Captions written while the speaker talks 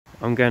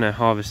I'm going to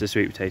harvest the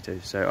sweet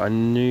potatoes. So I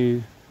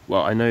know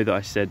that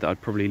I said that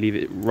I'd probably leave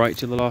it right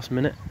to the last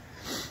minute,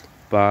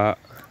 but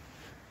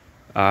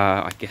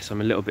I guess I'm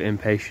a little bit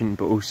impatient,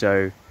 but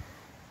also,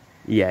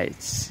 yeah,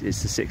 it's the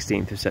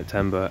 16th of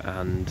September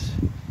and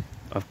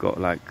I've got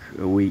like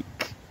a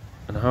week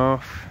and a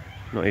half,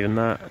 not even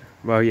that.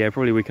 Well, yeah,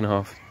 probably a week and a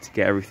half to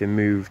get everything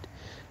moved.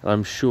 And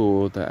I'm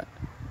sure that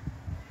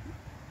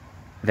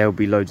there'll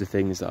be loads of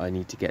things that I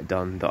need to get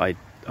done that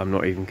I'm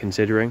not even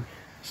considering.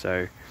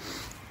 So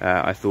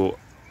I thought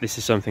this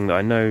is something that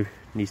I know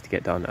needs to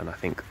get done, and I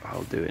think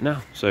I'll do it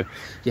now. So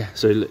yeah,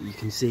 so look, you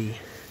can see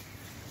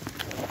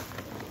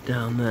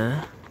down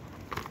there,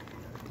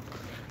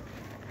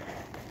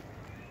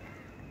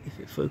 if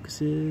it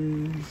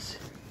focuses,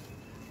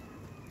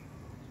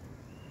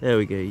 there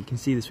we go, you can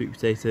see the sweet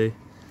potato.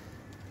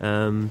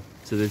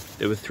 So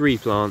there were 3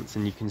 plants,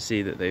 and you can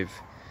see that they've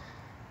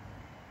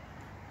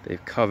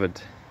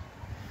covered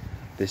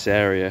this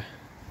area,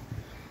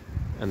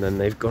 and then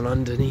they've gone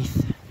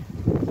underneath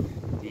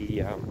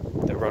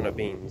the runner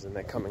beans, and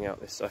they're coming out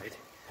this side.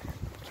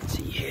 You can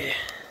see here,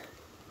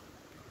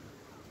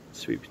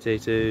 sweet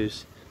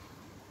potatoes,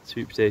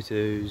 sweet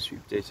potatoes,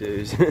 sweet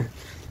potatoes.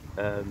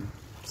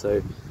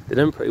 So they're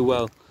done pretty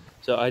well.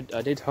 So I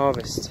did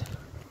harvest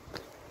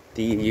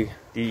the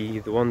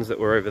ones that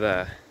were over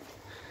there.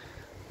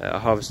 I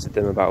harvested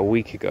them about a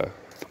week ago.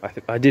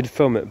 I did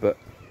film it, but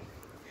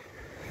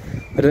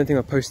I don't think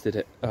I posted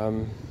it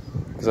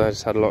because I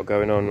just had a lot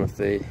going on with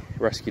the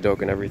rescue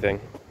dog and everything.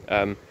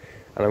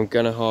 And I'm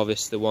going to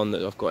harvest the one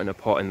that I've got in a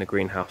pot in the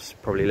greenhouse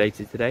probably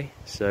later today.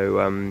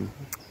 So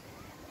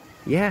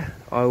yeah,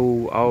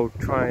 I'll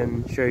try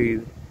and show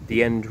you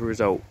the end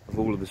result of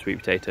all of the sweet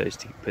potatoes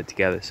to put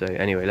together. So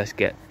anyway, let's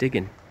get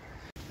digging.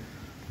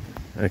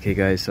 Okay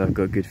guys, so I've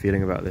got a good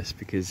feeling about this,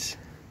 because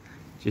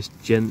just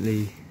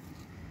gently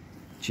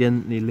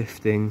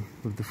lifting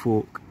with the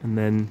fork and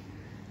then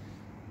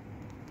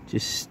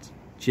just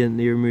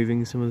gently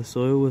removing some of the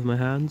soil with my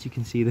hands. You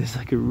can see there's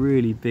like a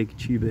really big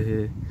tuber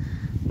here,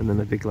 and then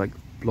a big like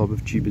blob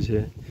of tubers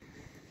here,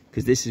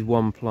 because this is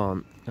one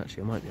plant.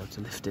 Actually, I might be able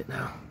to lift it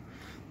now.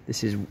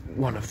 This is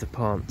one of the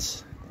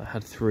plants. I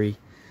had 3.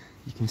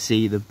 You can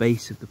see the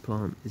base of the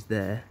plant is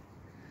there.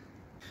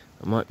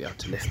 I might be able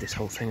to lift this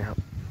whole thing out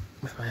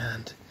with my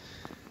hand.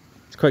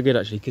 It's quite good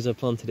actually, because I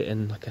planted it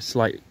in like a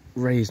slight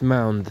raised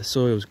mound. The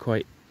soil's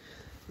quite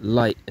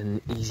light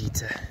and easy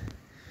to...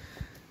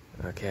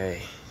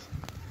 Okay,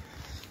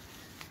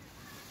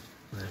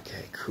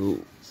 cool.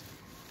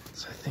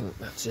 So I think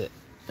that's it.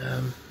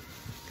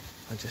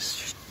 I'll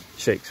just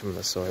shake some of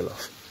the soil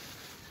off.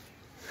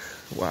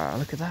 Wow,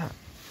 look at that.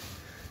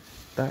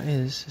 That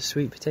is a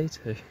sweet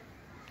potato.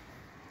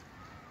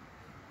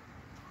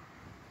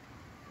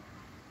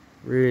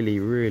 Really,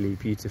 really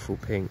beautiful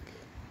pink.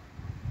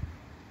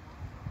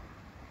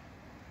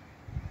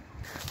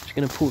 I'm just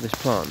going to pull this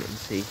plant and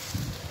see.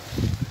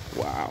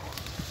 Wow.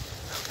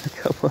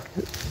 Look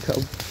how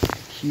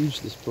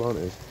huge this plant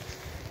is.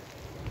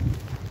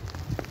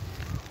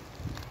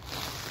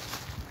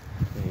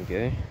 There you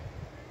go.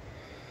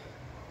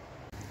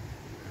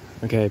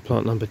 Okay,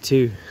 plant number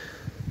 2.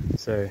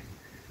 So,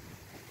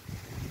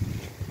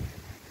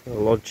 a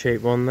log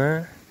shaped one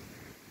there,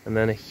 and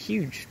then a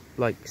huge,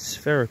 like,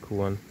 spherical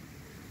one.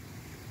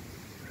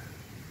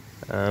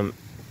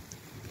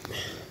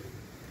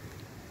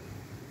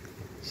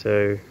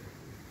 So,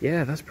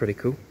 yeah, that's pretty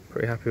cool.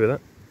 Pretty happy with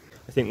that.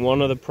 I think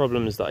one of the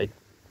problems that I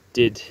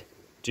did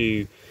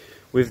do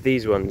with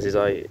these ones is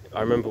I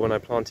remember when I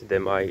planted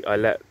them, I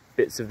let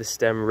bits of the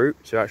stem root.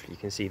 So actually you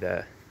can see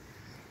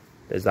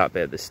there's that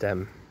bit of the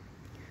stem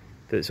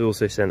that's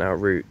also sent out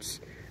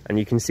roots, and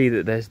you can see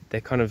that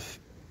they're kind of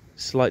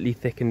slightly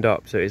thickened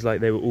up, so it's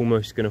like they were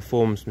almost going to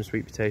form some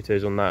sweet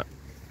potatoes on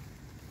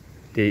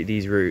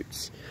these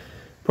roots.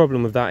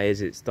 Problem with that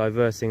is it's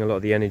diverting a lot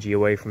of the energy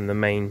away from the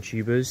main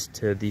tubers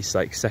to these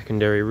like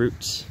secondary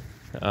roots,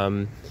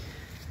 and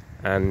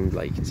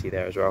like you can see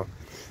there as well.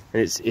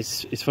 And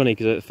it's funny,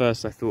 because at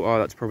first I thought, oh,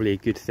 that's probably a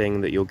good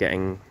thing that you're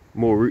getting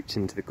more roots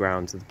into the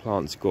ground, so the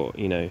plant's got,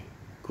 you know,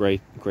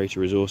 greater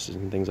resources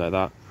and things like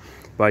that.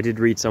 But I did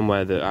read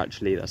somewhere that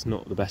actually that's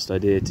not the best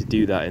idea to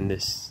do that in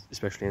this,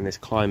 especially in this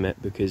climate,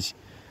 because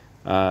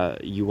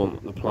you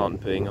want the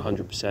plant putting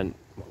 100%,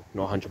 well,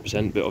 not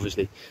 100%, but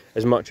obviously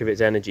as much of its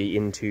energy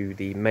into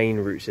the main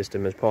root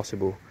system as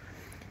possible,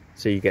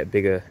 so you get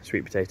bigger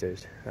sweet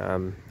potatoes.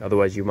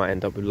 Otherwise you might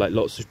end up with like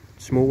lots of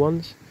small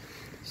ones.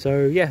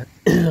 So yeah,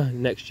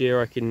 next year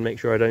I can make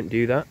sure I don't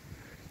do that.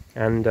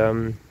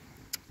 And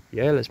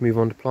yeah, let's move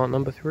on to plant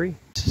number 3.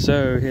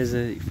 So here's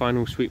a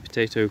final sweet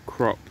potato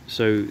crop.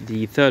 So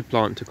the third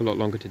plant took a lot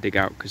longer to dig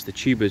out because the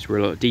tubers were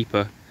a lot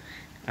deeper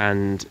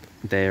and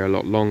they're a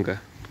lot longer.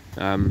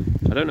 I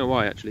don't know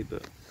why actually,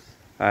 but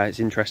it's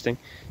interesting.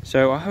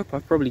 So I hope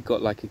I've probably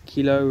got like a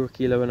kilo or 1.5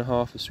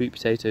 kilos of sweet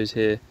potatoes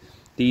here.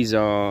 These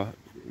are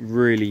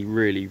really,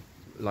 really,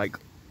 like,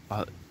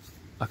 I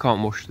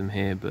can't wash them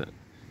here, but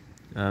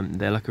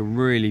they're like a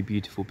really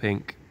beautiful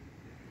pink.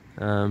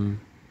 In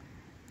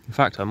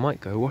fact, I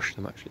might go wash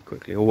them actually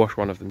quickly, or wash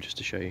one of them just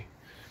to show you.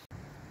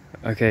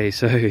 Okay,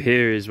 so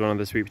here is one of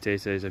the sweet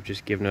potatoes I've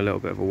just given a little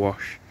bit of a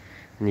wash,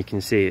 and you can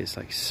see it's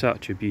like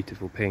such a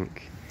beautiful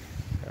pink,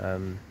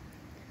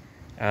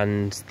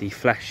 and the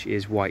flesh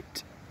is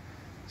white,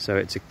 so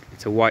it's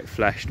a white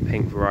fleshed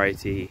pink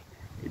variety.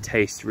 It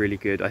tastes really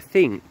good. I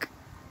think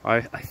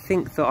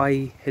that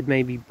I had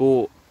maybe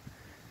bought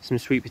some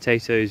sweet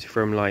potatoes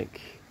from, like,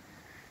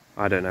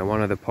 I don't know,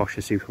 one of the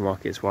posher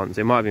supermarkets once.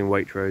 It might have been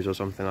Waitrose or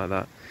something like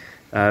that.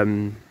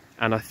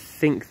 And I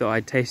think that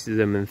I tasted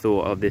them and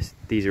thought, oh,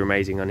 these are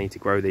amazing, I need to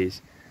grow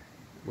these,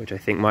 which I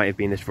think might have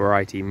been this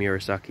variety,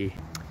 murasaki.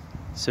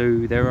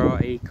 So there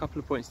are a couple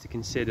of points to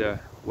consider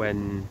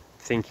when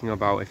thinking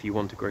about if you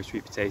want to grow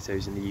sweet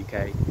potatoes in the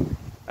UK.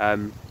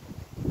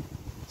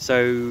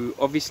 So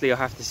obviously I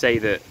have to say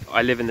that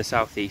I live in the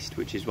southeast,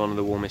 which is one of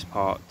the warmest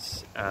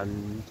parts,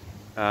 and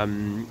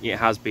it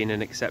has been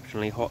an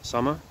exceptionally hot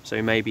summer,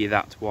 so maybe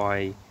that's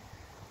why,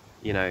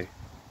 you know,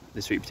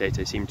 the sweet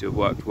potatoes seem to have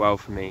worked well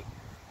for me.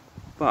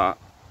 But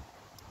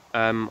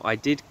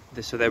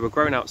so they were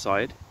grown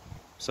outside,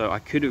 so I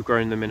could have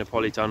grown them in a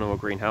polytunnel or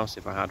greenhouse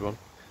if I had one.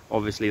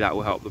 Obviously that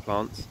will help the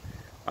plants.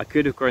 I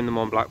could have grown them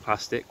on black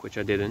plastic, which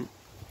I didn't.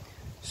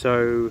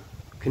 So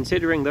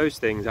considering those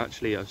things,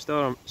 actually I've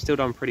still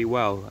done pretty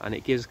well, and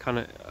it gives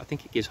I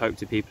think it gives hope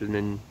to people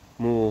in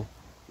more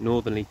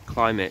northerly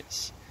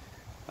climates.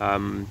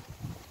 You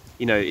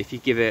know, if you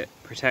give it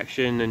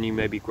protection and you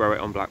maybe grow it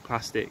on black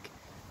plastic,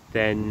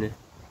 then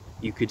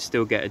you could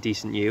still get a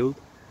decent yield.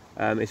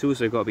 It's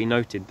also got to be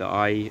noted that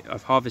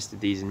I've harvested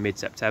these in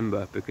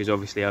mid-September because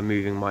obviously I'm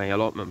moving my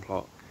allotment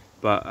plot,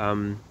 but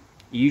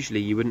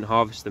usually you wouldn't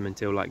harvest them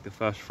until like the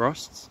first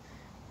frosts,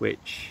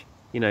 which,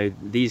 you know,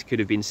 these could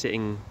have been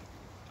sitting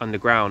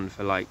underground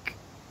for like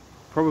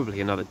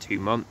probably another 2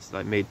 months,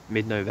 like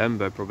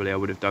mid-November probably I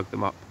would have dug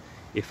them up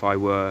if I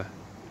were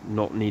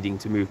not needing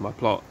to move my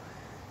plot.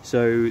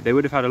 So they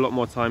would have had a lot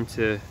more time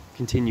to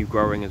continue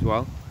growing as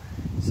well.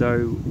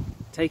 So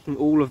taking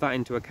all of that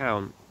into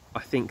account, I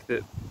think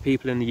that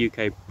people in the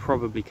UK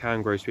probably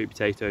can grow sweet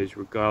potatoes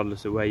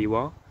regardless of where you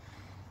are,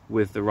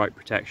 with the right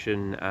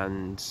protection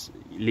and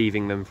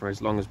leaving them for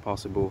as long as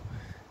possible.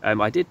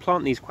 I did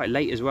plant these quite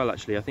late as well,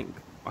 actually. I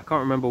can't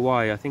remember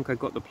why. I think I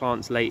got the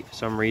plants late for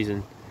some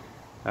reason.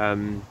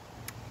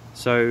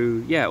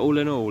 So yeah, all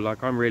in all,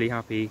 like, I'm really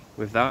happy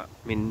with that.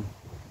 I mean,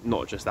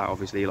 not just that,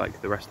 obviously,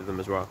 like the rest of them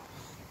as well.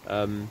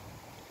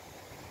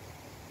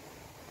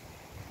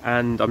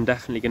 And I'm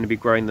definitely going to be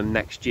growing them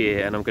next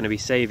year, and I'm going to be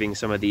saving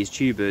some of these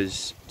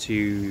tubers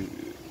to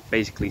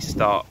basically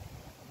start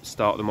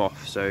them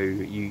off. So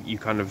you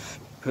kind of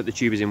put the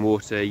tubers in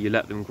water, you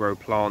let them grow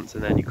plants,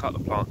 and then you cut the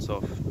plants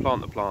off,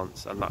 plant the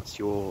plants, and that's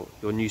your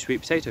new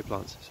sweet potato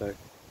plants. So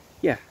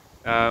yeah,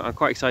 I'm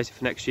quite excited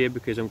for next year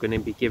because I'm going to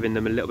be giving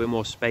them a little bit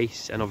more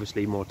space and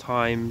obviously more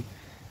time.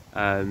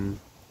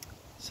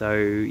 So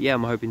yeah,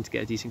 I'm hoping to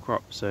get a decent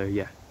crop. So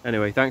yeah,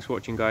 anyway, thanks for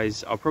watching,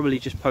 guys. I'll probably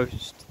just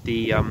post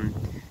the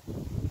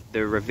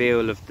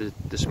reveal of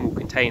the small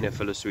container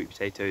full of sweet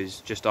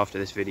potatoes just after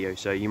this video,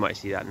 so you might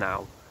see that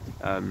now.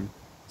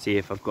 See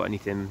if I've got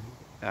anything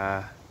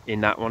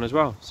in that one as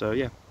well. So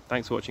yeah,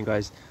 thanks for watching,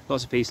 guys.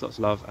 Lots of peace, lots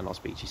of love, and I'll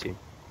speak to you soon.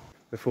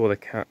 Before the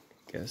cat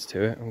gets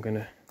to it, I'm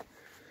gonna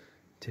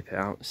tip it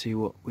out, see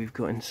what we've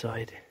got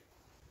inside.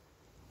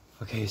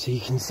 Okay, so you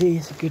can see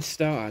it's a good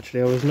start,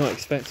 actually. I was not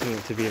expecting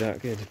it to be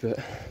that good, but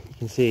you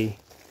can see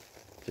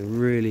it's a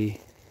really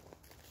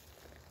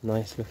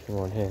nice looking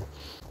one here.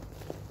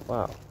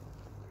 Wow.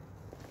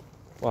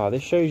 Wow,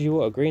 this shows you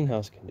what a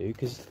greenhouse can do,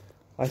 because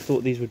I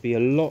thought these would be a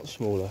lot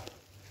smaller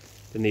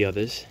than the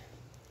others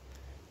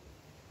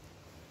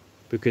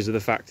because of the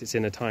fact it's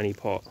in a tiny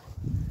pot,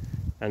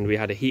 and we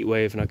had a heat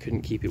wave and I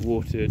couldn't keep it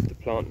watered. The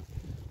plant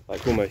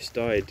like almost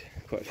died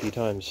quite a few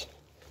times.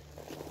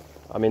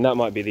 I mean, that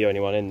might be the only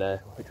one in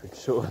there, which would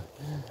sort of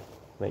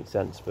make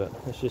sense, but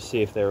let's just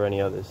see if there are any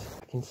others.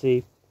 I can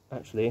see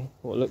actually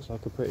what looks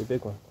like a pretty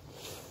big one.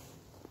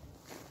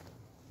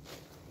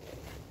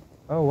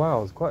 Oh wow,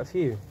 there's quite a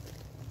few.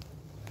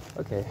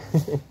 Okay.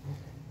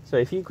 So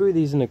if you grew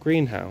these in a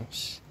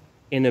greenhouse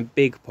in a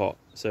big pot,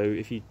 so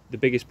the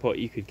biggest pot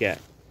you could get,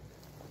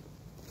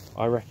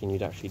 I reckon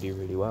you'd actually do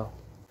really well.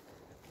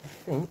 I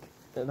think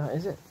that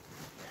is it.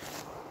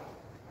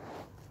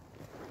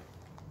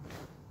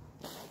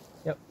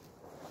 Yep,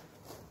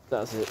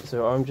 that's it.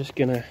 So I'm just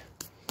gonna,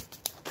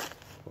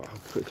 wow,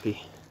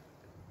 quickly.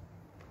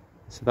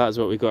 So that's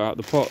what we got out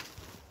of the pot,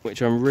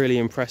 which I'm really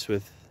impressed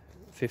with.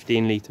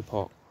 15-litre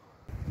pot.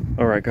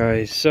 Alright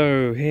guys,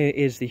 so here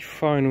is the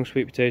final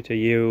sweet potato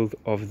yield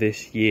of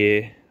this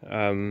year,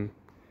 and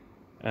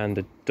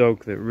the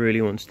dog that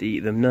really wants to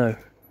eat them now.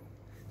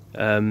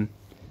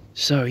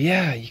 So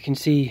yeah, you can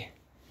see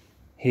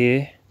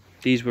here,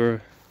 these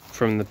were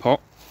from the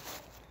pot,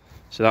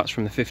 so that's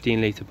from the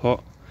 15-litre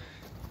pot.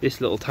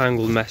 This little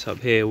tangled mess up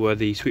here were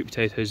the sweet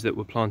potatoes that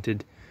were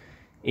planted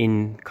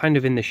kind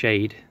of in the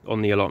shade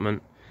on the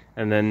allotment,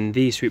 and then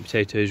these sweet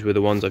potatoes were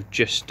the ones I've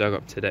just dug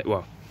up today.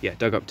 Well, yeah,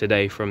 dug up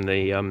today from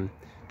the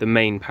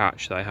main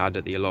patch that I had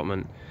at the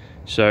allotment.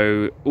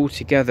 So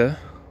altogether,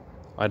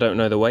 I don't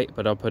know the weight,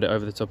 but I'll put it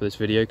over the top of this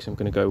video because I'm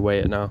going to go weigh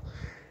it now.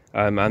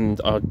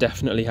 And I'll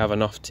definitely have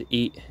enough to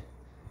eat,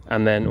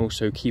 and then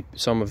also keep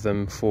some of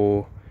them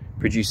for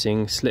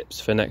producing slips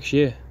for next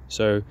year.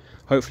 So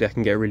hopefully I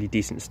can get a really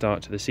decent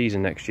start to the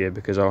season next year,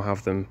 because I'll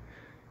have them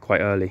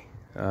quite early.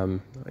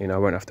 You know, I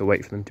won't have to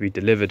wait for them to be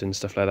delivered and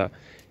stuff like that.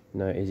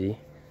 No, Izzy.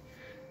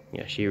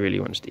 Yeah, she really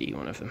wants to eat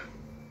one of them.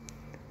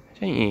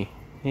 Don't you?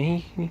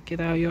 Hey, can you get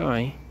out of your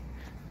eye?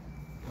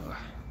 Oh.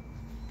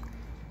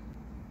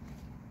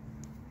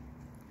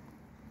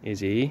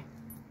 Izzy.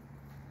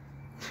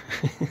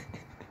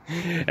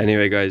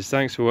 Anyway guys,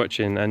 thanks for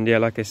watching. And yeah,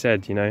 like I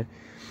said, you know,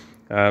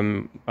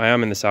 I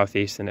am in the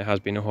southeast and it has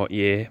been a hot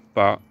year,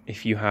 but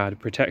if you had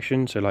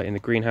protection, so like in the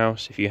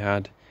greenhouse, if you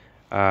had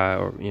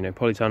or, you know,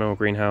 polytunnel or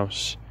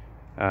greenhouse,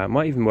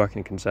 might even work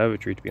in a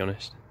conservatory, to be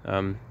honest,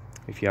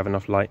 if you have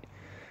enough light,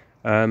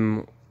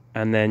 and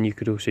then you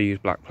could also use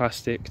black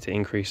plastic to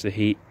increase the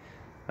heat,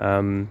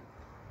 all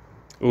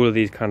of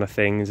these kind of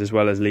things, as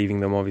well as leaving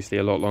them obviously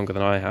a lot longer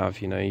than I have.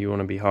 You know, you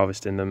want to be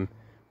harvesting them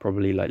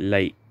probably like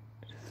late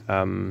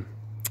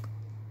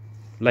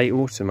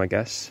autumn, I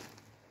guess.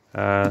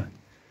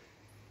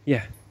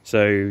 Yeah,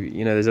 so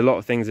you know, there's a lot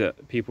of things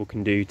that people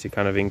can do to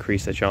kind of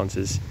increase their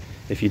chances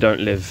if you don't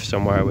live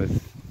somewhere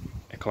with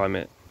a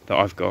climate that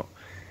I've got.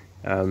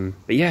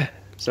 But yeah,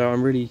 so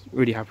I'm really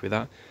happy with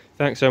that.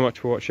 Thanks so much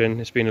for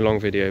watching. It's been a long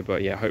video,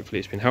 but yeah, hopefully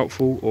it's been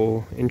helpful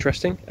or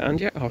interesting, and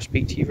yeah, I'll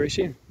speak to you very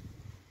soon.